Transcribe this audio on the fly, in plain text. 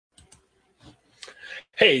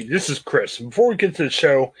Hey, this is Chris. Before we get to the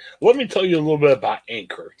show, let me tell you a little bit about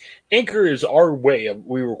Anchor. Anchor is our way of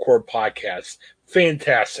we record podcasts.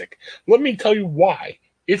 Fantastic. Let me tell you why.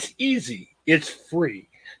 It's easy. It's free.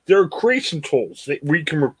 There are creation tools that where you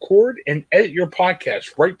can record and edit your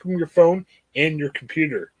podcast right from your phone and your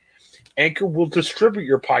computer. Anchor will distribute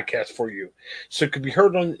your podcast for you, so it can be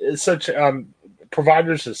heard on such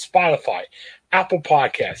providers as Spotify, Apple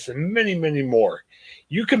Podcasts, and many, many more.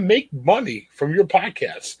 You can make money from your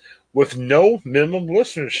podcast with no minimum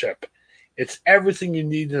listenership. It's everything you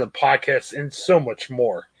need in a podcast and so much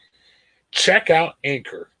more. Check out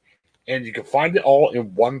Anchor, and you can find it all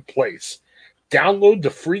in one place. Download the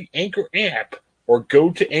free Anchor app or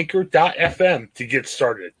go to anchor.fm to get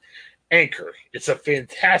started. Anchor, it's a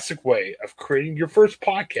fantastic way of creating your first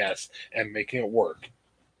podcast and making it work.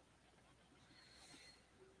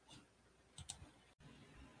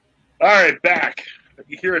 All right, back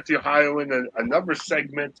here at the Ohioan, another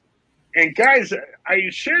segment. And guys, I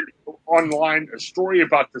shared online a story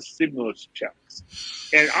about the stimulus checks.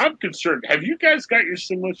 And I'm concerned. Have you guys got your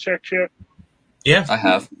stimulus checks yet? Yeah, I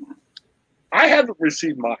have. I haven't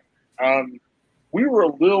received mine. We were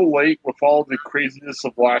a little late with all the craziness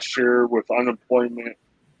of last year with unemployment,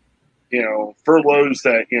 furloughs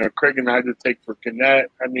that, Craig and I had to take for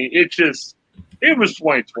Gannett. I mean, it was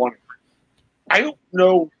 2020. I don't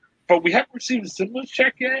know, but we haven't received a stimulus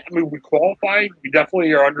check yet. I mean, we qualify. We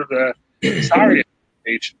definitely are under the salary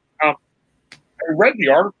application. I read the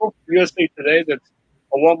article from USA Today that's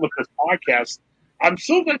along with this podcast. I'm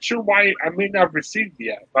still not sure why I may not have received it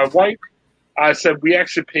yet. My wife said we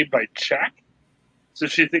actually paid by check. So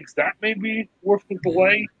she thinks that may be worth the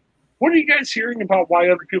delay. What are you guys hearing about why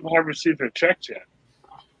other people haven't received their checks yet?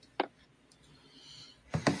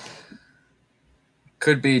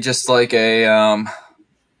 Could be just like a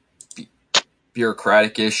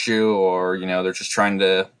bureaucratic issue, or they're just trying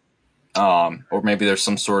to, or maybe there's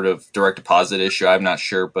some sort of direct deposit issue. I'm not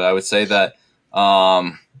sure, but I would say that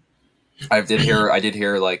I did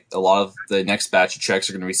hear like a lot of the next batch of checks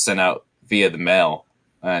are going to be sent out via the mail,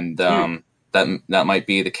 and that might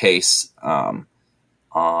be the case.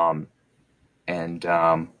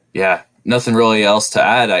 Yeah, nothing really else to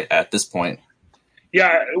add at this point.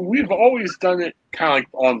 Yeah, we've always done it kind of like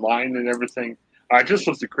online and everything. Just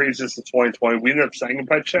was the craziest in 2020. We ended up sending it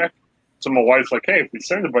by check. So my wife's like, hey, if we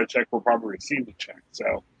send it by check, we'll probably receive the check.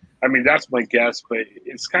 So, I mean, that's my guess, but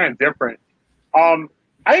it's kind of different. I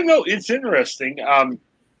don't know. It's interesting.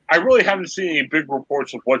 I really haven't seen any big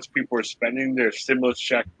reports of what people are spending their stimulus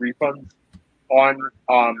check refunds on.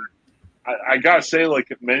 I gotta say,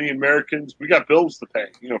 like many Americans, we got bills to pay,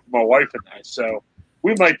 for my wife and I. So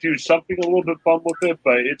we might do something a little bit fun with it,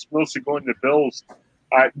 but it's mostly going to bills.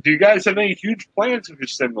 Do you guys have any huge plans with your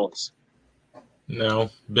stimulus? no,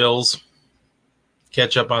 bills,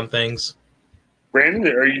 catch up on things.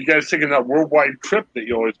 Brandon, are you guys taking that worldwide trip that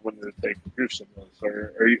you always wanted to take with your stimulus,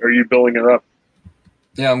 or are you building it up?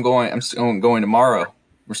 Yeah, I'm going tomorrow.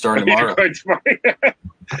 We're starting tomorrow.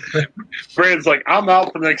 Brandon's like, I'm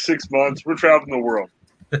out for the next 6 months. We're traveling the world.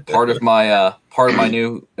 Part of my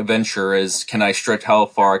new adventure is how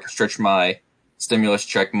far I can stretch my stimulus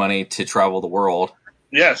check money to travel the world.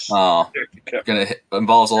 Yes.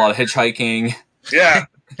 Involves a lot of hitchhiking. Yeah,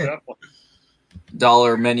 definitely.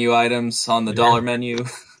 Dollar menu items on the dollar menu.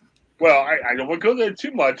 Well, I don't want to go there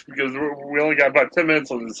too much because we only got about 10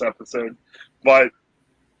 minutes on this episode. But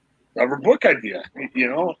have a book idea,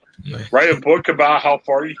 write a book about how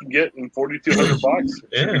far you can get in $4,200.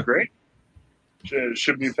 It should be great. It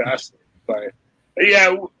should be fascinating. But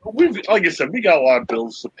yeah, like I said, we got a lot of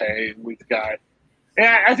bills to pay, and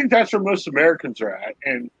I think that's where most Americans are at.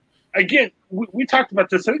 And again, we talked about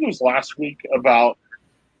this. I think it was last week about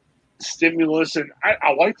stimulus, and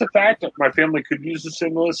I like the fact that my family could use the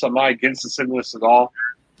stimulus. I'm not against the stimulus at all.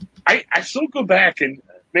 I still go back and,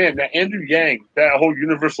 man, that Andrew Yang, that whole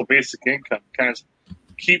universal basic income kind of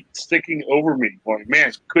keep sticking over me. Going,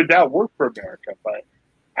 man, could that work for America? But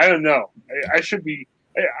I don't know. I should be.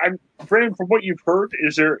 Brandon, from what you've heard,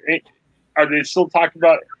 are they still talking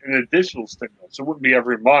about an additional stimulus? It wouldn't be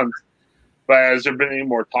every month, but has there been any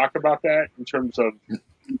more talk about that in terms of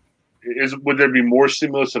would there be more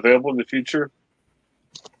stimulus available in the future?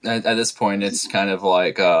 At this point, it's kind of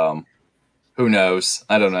like who knows?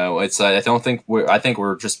 I don't know. I think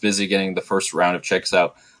we're just busy getting the first round of checks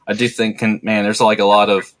out. I do think, there's like a lot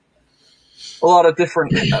of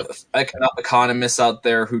different economists out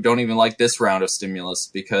there who don't even like this round of stimulus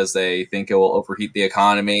because they think it will overheat the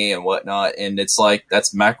economy and whatnot. And it's like,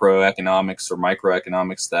 that's macroeconomics or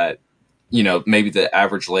microeconomics that, maybe the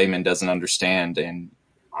average layman doesn't understand. And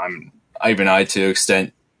I to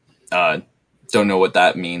extent, don't know what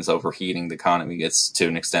that means. Overheating the economy gets to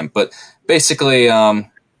an extent, but basically, I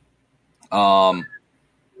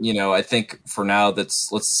think for now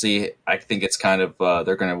let's see. I think it's kind of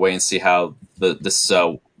they're going to wait and see how this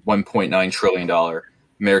 $1.9 trillion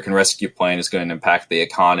American Rescue Plan is going to impact the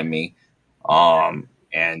economy,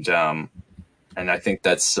 and I think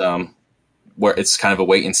that's where it's kind of a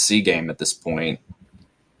wait and see game at this point.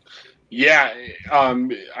 Yeah,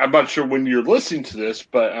 I'm not sure when you're listening to this,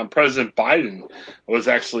 but President Biden was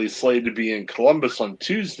actually slated to be in Columbus on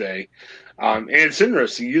Tuesday. And it's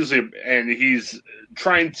interesting. He's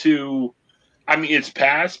trying to, it's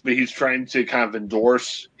passed, but he's trying to kind of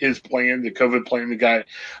endorse his plan, the COVID plan that got,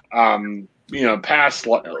 passed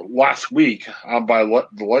last week by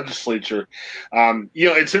the legislature.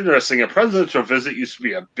 It's interesting. A presidential visit used to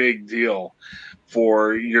be a big deal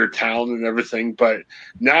for your town and everything, but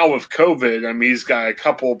now with COVID, he's got a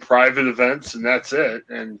couple private events and that's it.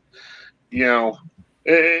 And,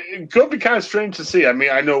 it could be kind of strange to see.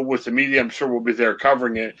 I know with the media, I'm sure we'll be there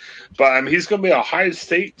covering it, but he's going to be at Ohio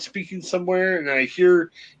State speaking somewhere, and I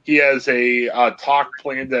hear he has a talk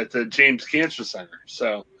planned at the James Cancer Center.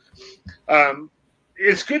 So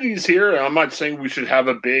it's good he's here. I'm not saying we should have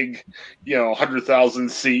a big,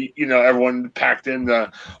 100,000 seat, everyone packed in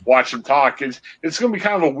to watch him talk. It's going to be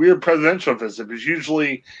kind of a weird presidential visit because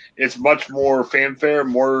usually it's much more fanfare,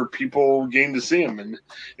 more people getting to see him, and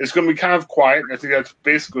it's going to be kind of quiet. And I think that's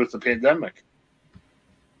basically with the pandemic.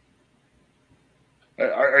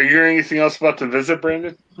 Are you hearing anything else about the visit,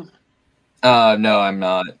 Brandon? No, I'm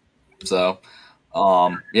not. So.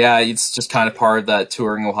 It's just kind of part of that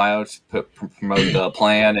touring Ohio to promote the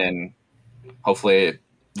plan, and hopefully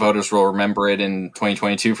voters will remember it in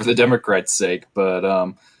 2022 for the Democrats' sake. But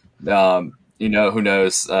who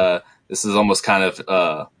knows? This is almost kind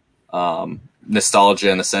of nostalgia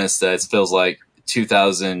in the sense that it feels like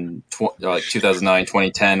 2009,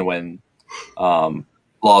 2010 when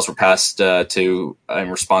laws were passed in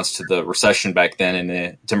response to the recession back then, and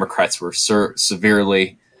the Democrats were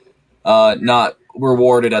severely not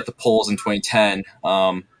rewarded at the polls in 2010.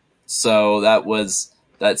 So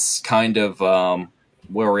that's kind of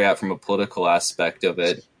where we're at from a political aspect of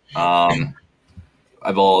it. The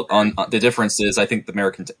difference is I think the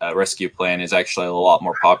American Rescue Plan is actually a lot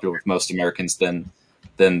more popular with most Americans than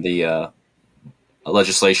the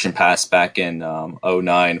legislation passed back in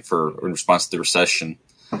 2009 in response to the recession.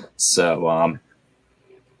 So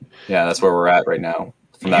that's where we're at right now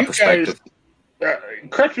from that perspective.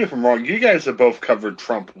 Correct me if I'm wrong. You guys have both covered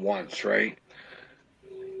Trump once, right?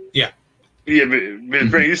 Yeah. Yeah,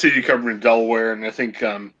 but you said you covered in Delaware, and I think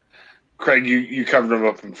Craig, you covered him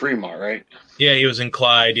up in Fremont, right? Yeah, he was in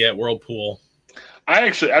Clyde. Yeah, Whirlpool.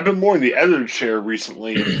 I've been more in the editor chair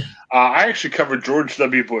recently. I actually covered George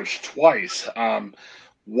W. Bush twice.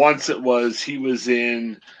 Once he was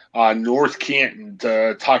in North Canton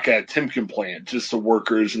to talk at Timken plant, just the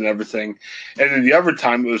workers and everything. And then the other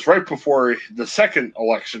time, it was right before the second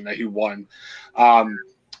election that he won.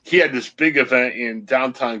 He had this big event in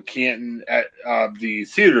downtown Canton at the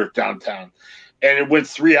theater downtown, and it went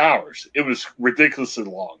 3 hours. It was ridiculously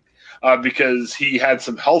long because he had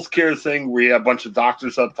some healthcare thing where he had a bunch of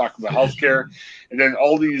doctors up talking about healthcare, and then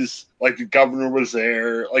all these, like the governor was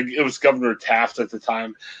there, like it was Governor Taft at the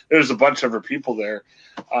time. There was a bunch of other people there.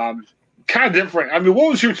 Kind of different. What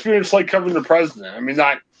was your experience like covering the president?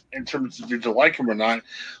 Not in terms of did you like him or not.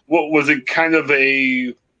 What was it kind of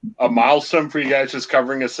a milestone for you guys just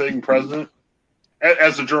covering a sitting president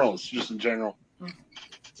as a journalist, just in general?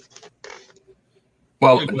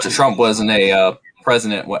 Well, Trump wasn't a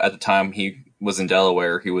president at the time. He was in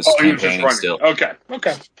Delaware. He was campaigning still. Okay.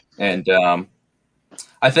 And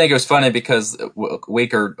I think it was funny because a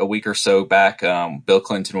week or so back, Bill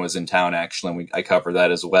Clinton was in town actually, and I covered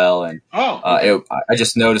that as well. And I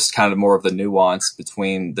just noticed kind of more of the nuance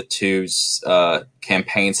between the two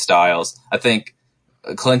campaign styles. I think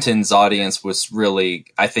Clinton's audience was really,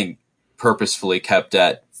 purposefully kept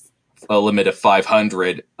at a limit of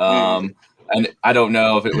 500. And I don't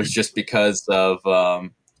know if it was just because of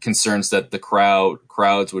concerns that the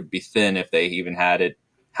crowds would be thin if they even had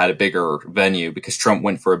a bigger venue, because Trump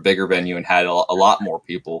went for a bigger venue and had a lot more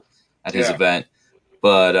people at his event.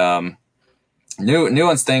 But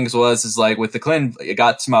nuance things is like with the Clinton, it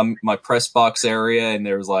got to my press box area, and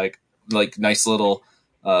there was like nice little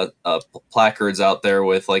placards out there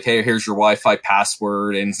with like, hey, here's your Wi-Fi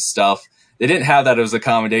password and stuff. They didn't have that as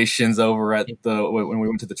accommodations over at when we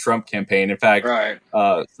went to the Trump campaign. In fact,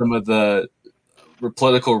 some of the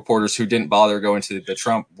political reporters who didn't bother going to the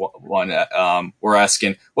Trump one were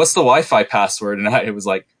asking, "What's the Wi-Fi password?" And I was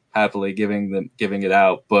like happily giving it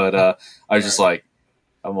out. But I was just like,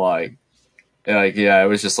 I'm like, Like, yeah, it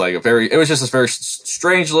was just like it was just a very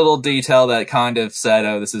strange little detail that kind of said,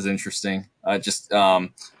 "Oh, this is interesting."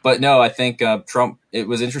 But no, I think Trump. It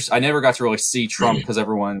was interesting. I never got to really see Trump because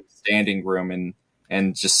everyone standing room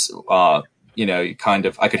and just kind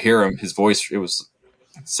of I could hear him, his voice. It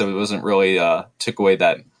wasn't really took away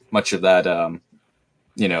that much of that.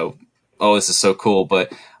 Oh, this is so cool.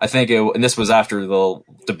 But I think and this was after the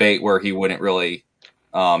debate where he wouldn't really.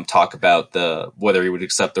 Talk about whether he would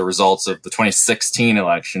accept the results of the 2016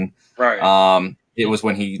 election. Right. It was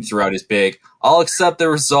when he threw out his big, "I'll accept the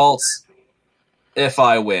results if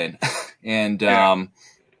I win," and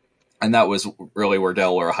that was really where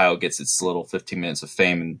Delaware, Ohio, gets its little 15 minutes of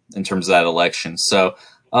fame in terms of that election. So,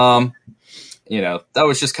 that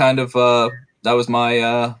was just kind of that was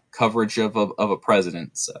my coverage of a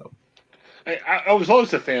president. So, I was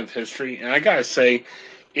always a fan of history, and I gotta say,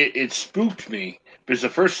 it spooked me. Because the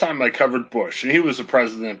first time I covered Bush, and he was the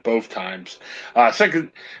president both times.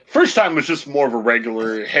 First time was just more of a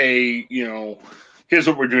regular, hey, here's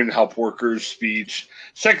what we're doing to help workers speech.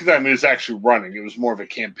 Second time he was actually running. It was more of a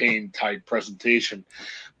campaign type presentation.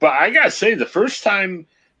 But I gotta say, the first time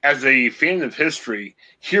as a fan of history,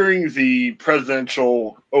 hearing the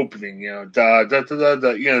presidential opening,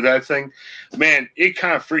 that thing, man, it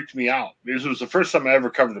kind of freaked me out because it was the first time I ever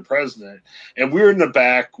covered the president. And we were in the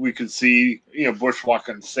back, we could see, Bush walk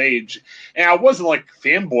on stage. And I wasn't like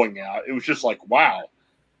fanboying out. It was just like, wow,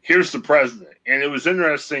 here's the president. And it was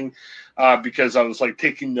interesting because I was like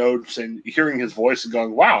taking notes and hearing his voice and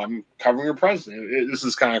going, wow, I'm covering a president. This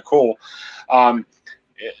is kind of cool.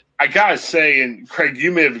 I gotta say, and Craig,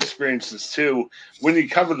 you may have experienced this too, when you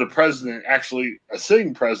cover the president, actually a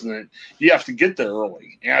sitting president, you have to get there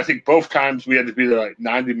early. And I think both times we had to be there like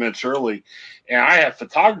 90 minutes early. And I had a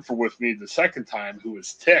photographer with me the second time who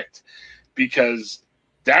was ticked because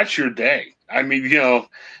that's your day. I mean,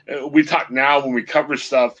 we talk now when we cover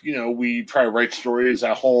stuff, we try to write stories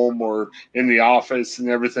at home or in the office and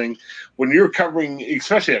everything. When you're covering,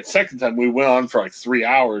 especially that second time, we went on for like 3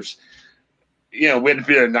 hours. We had to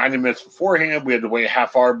be there 90 minutes beforehand. We had to wait a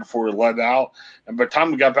half hour before we let out. And by the time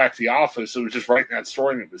we got back to the office, it was just writing that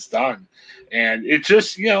story and it was done. And it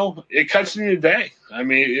just, it cuts in your day. I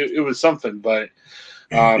mean, it was something. But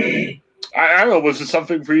I don't know, was it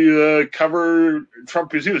something for you to cover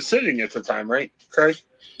Trump because he was sitting at the time, right, Craig?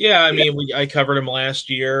 Yeah, I mean, I covered him last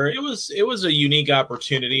year. It was a unique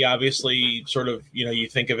opportunity. Obviously, sort of, you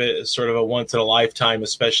think of it as sort of a once in a lifetime,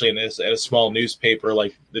 especially at a small newspaper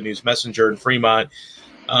like the News Messenger in Fremont.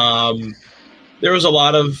 There was a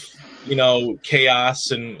lot of, chaos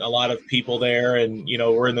and a lot of people there, and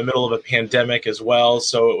we're in the middle of a pandemic as well,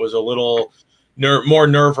 so it was a little more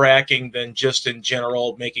nerve-wracking than just in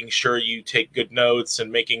general making sure you take good notes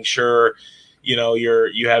and making sure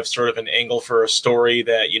you have sort of an angle for a story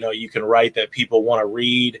that you can write that people want to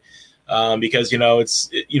read, because it's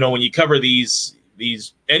when you cover these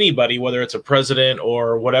anybody, whether it's a president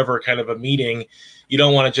or whatever kind of a meeting, you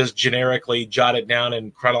don't want to just generically jot it down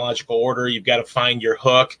in chronological order. You've got to find your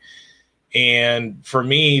hook. And for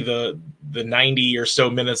me, the 90 or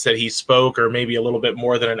so minutes that he spoke, or maybe a little bit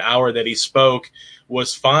more than an hour that he spoke,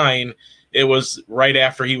 was fine. It was right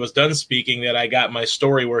after he was done speaking that I got my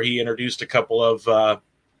story where he introduced a couple of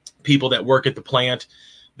people that work at the plant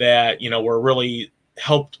that, were really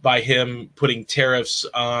helped by him putting tariffs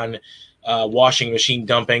on washing machine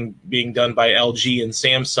dumping being done by LG and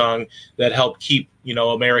Samsung that helped keep,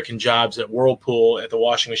 American jobs at Whirlpool at the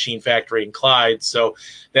washing machine factory in Clyde. So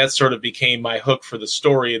that sort of became my hook for the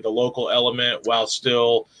story, the local element, while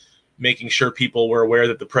still making sure people were aware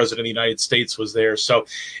that the president of the United States was there. So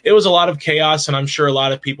it was a lot of chaos, and I'm sure a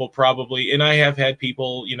lot of people probably, and I have had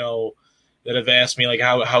people, that have asked me like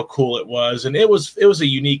how cool it was. And it was a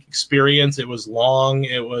unique experience. It was long.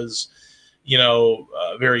 It was,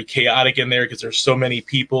 very chaotic in there because there's so many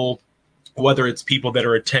people, whether it's people that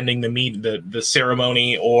are attending the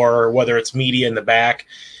ceremony or whether it's media in the back.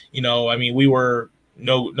 I mean, we were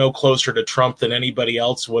no closer to Trump than anybody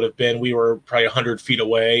else would have been. We were probably 100 feet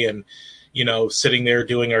away and, sitting there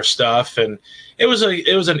doing our stuff. And it was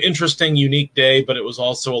an interesting, unique day, but it was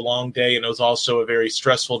also a long day. And it was also a very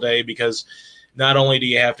stressful day because not only do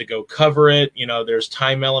you have to go cover it, there's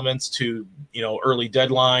time elements to, early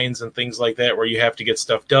deadlines and things like that where you have to get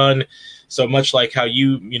stuff done. So much like how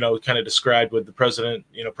you, kind of described with the president,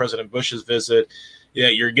 President Bush's visit, yeah,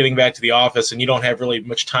 you're getting back to the office and you don't have really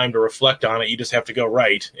much time to reflect on it. You just have to go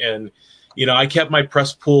right. And, I kept my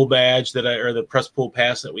press pool badge or the press pool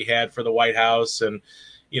pass that we had for the White House and,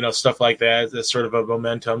 stuff like that. That's sort of a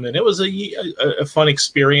momentum. And it was a fun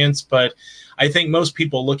experience. But I think most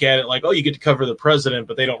people look at it like, oh, you get to cover the president,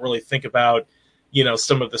 but they don't really think about,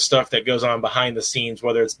 some of the stuff that goes on behind the scenes,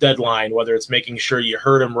 whether it's deadline, whether it's making sure you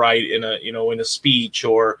heard him right in a speech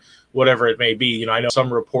or whatever it may be. I know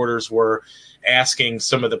some reporters were asking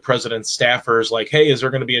some of the president's staffers, like, hey, is there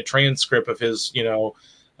going to be a transcript of his,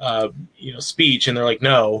 speech? And they're like,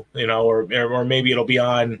 no, or maybe it'll be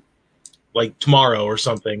on like tomorrow or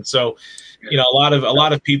something. So, a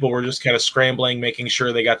lot of people were just kind of scrambling, making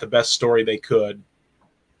sure they got the best story they could.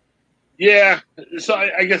 Yeah, so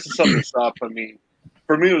I guess it's something up. I mean,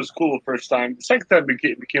 for me, it was cool the first time. The second time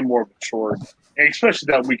became more mature, and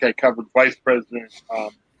especially that week I covered Vice President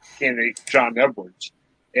candidate John Edwards.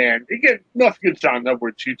 And again, nothing against John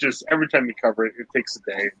Edwards. You just, every time you cover it, it takes a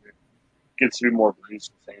day, and it gets to be more of a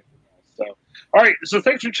nuisance than anything else. So, all right, so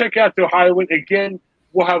thanks for checking out the Ohioan. Again,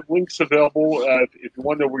 we'll have links available if you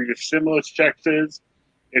wonder where your stimulus checks is.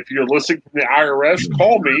 If you're listening from the IRS,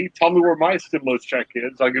 call me. Tell me where my stimulus check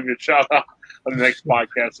is. I'll give you a shout out on the next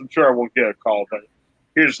podcast. I'm sure I won't get a call, but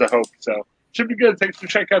here's the hope. So, should be good. Thanks for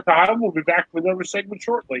checking out the Ohioan. We'll be back with another segment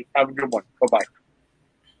shortly. Have a good one. Bye-bye.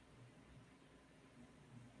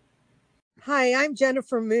 Hi, I'm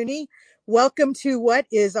Jennifer Mooney. Welcome to what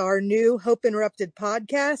is our new Hope Interrupted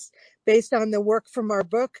podcast based on the work from our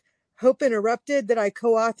book, Hope Interrupted, that I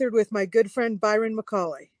co-authored with my good friend Byron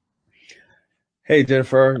McCauley. Hey,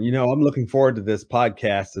 Jennifer, I'm looking forward to this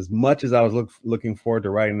podcast as much as I was looking forward to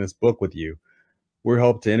writing this book with you. We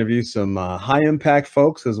hope to interview some high-impact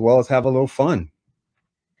folks as well as have a little fun.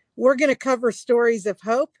 We're going to cover stories of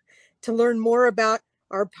hope. To learn more about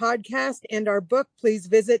our podcast and our book, please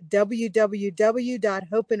visit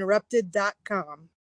www.hopeinterrupted.com.